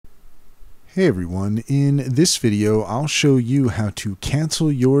Hey everyone, in this video I'll show you how to cancel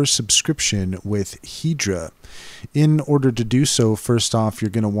your subscription with Hedra. In order to do so, first off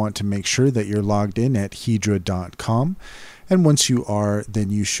you're going to want to make sure that you're logged in at hedra.com, and once you are, then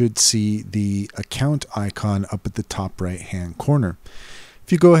you should see the account icon up at the top right hand corner.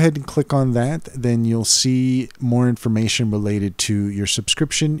 If you go ahead and click on that, then you'll see more information related to your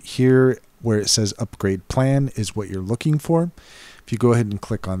subscription. Here where it says upgrade plan is what you're looking for. If you go ahead and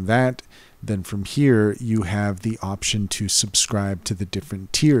click on that, then from here you have the option to subscribe to the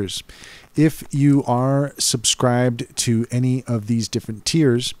different tiers. If you are subscribed to any of these different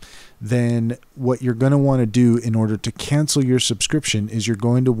tiers, then what you're going to want to do in order to cancel your subscription is you're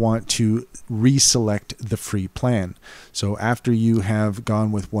going to want to reselect the free plan. So after you have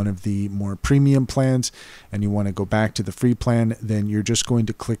gone with one of the more premium plans and you want to go back to the free plan, then you're just going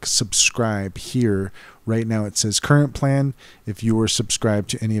to click subscribe here. Right now it says current plan. If you were subscribed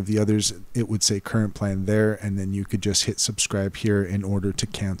to any of the others, it would say current plan there, and then you could just hit subscribe here in order to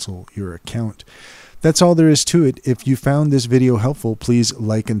cancel your account. That's all there is to it. If you found this video helpful, please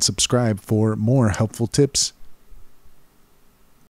like and subscribe for more helpful tips.